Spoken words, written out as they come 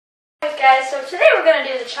Alright guys, so today we're going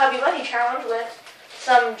to do the Chubby Bunny Challenge with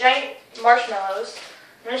some giant marshmallows.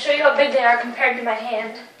 I'm going to show you how big they are compared to my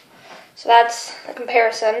hand. So that's the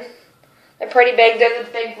comparison. They're pretty big. They're the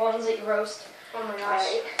big ones that you roast. Oh my gosh.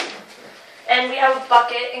 Alright. And we have a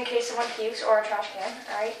bucket in case someone pukes or a trash can.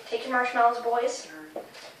 Alright, take your marshmallows, boys.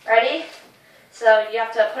 Ready? So you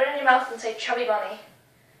have to put it in your mouth and say Chubby Bunny.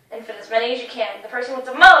 And fit as many as you can. The person with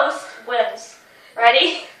the most wins.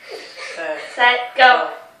 Ready? Set, go.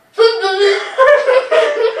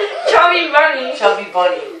 Chubby Bunny. Chubby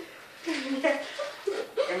Bunny.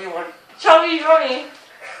 Give me one. Chubby Bunny.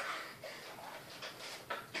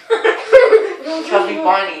 Chubby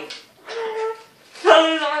Bunny.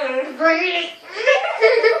 Chubby Bunny. Breathe.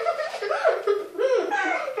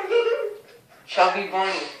 Chubby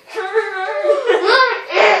Bunny.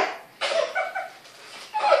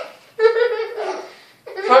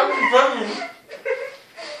 Chubby Bunny.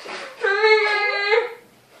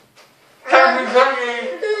 Chubby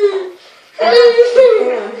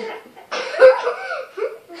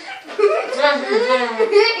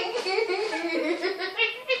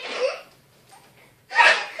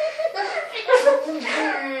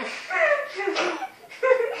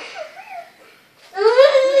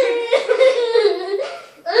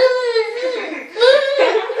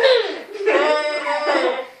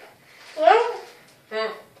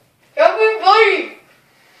Bunny.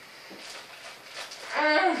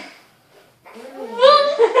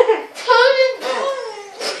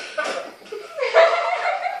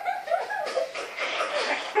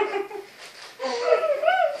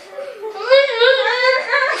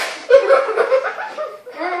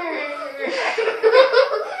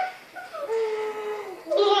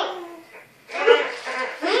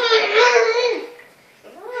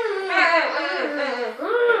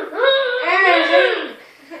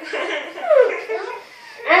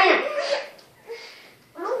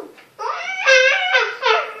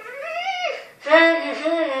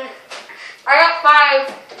 I got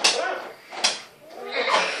 5.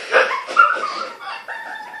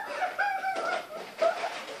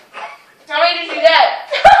 How many did you get?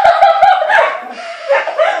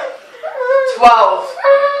 12.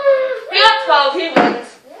 He got 12, he wins.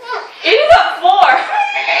 You got 4.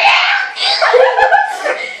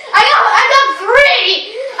 I got 3.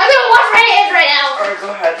 I'm gonna wash my hands right now. Alright, go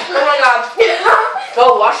ahead. Oh my god. Go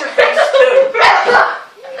wash your face too.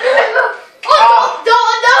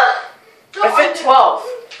 I fit 12.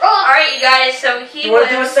 Alright, you guys, so he You want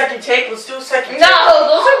wins. to do a second take? Let's do a second take. No,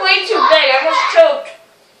 those are way too big. I almost choked.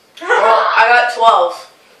 Well, I got 12.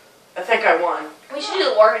 I think I won. We should do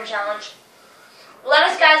the Warhead Challenge. Let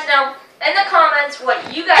us guys know in the comments what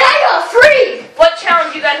you guys. I got 3. What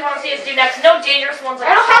challenge you guys want to see us do next? No dangerous ones like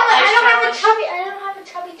I don't the salt and ice have challenge. a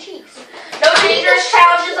chubby cheeks. No dangerous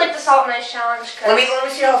challenges like the salt and ice challenge. Let me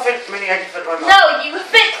see how many I can fit in my mouth. No, you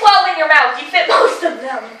fit 12 in your mouth. You fit most of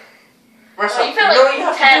them. Marcel, You fit like no, you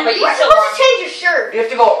have 10, but to you You're still supposed won. to change your shirt. You have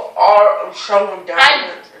to go all shove them down.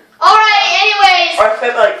 Alright, anyways. Or I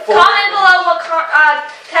fit like 4. Comment below what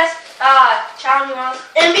challenge you want.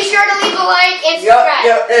 And be sure to leave a like and subscribe.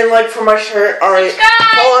 Yeah, and like for my shirt. Alright.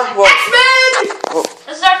 Subscribe. Hold on. What? X-Men!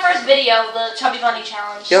 This is our first video, the Chubby Bunny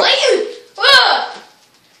Challenge. Yep.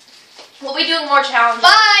 We'll be doing more challenges.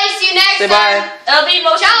 Bye. See you next Say time. bye. It'll be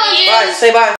most Challenge. views. Bye. Say bye.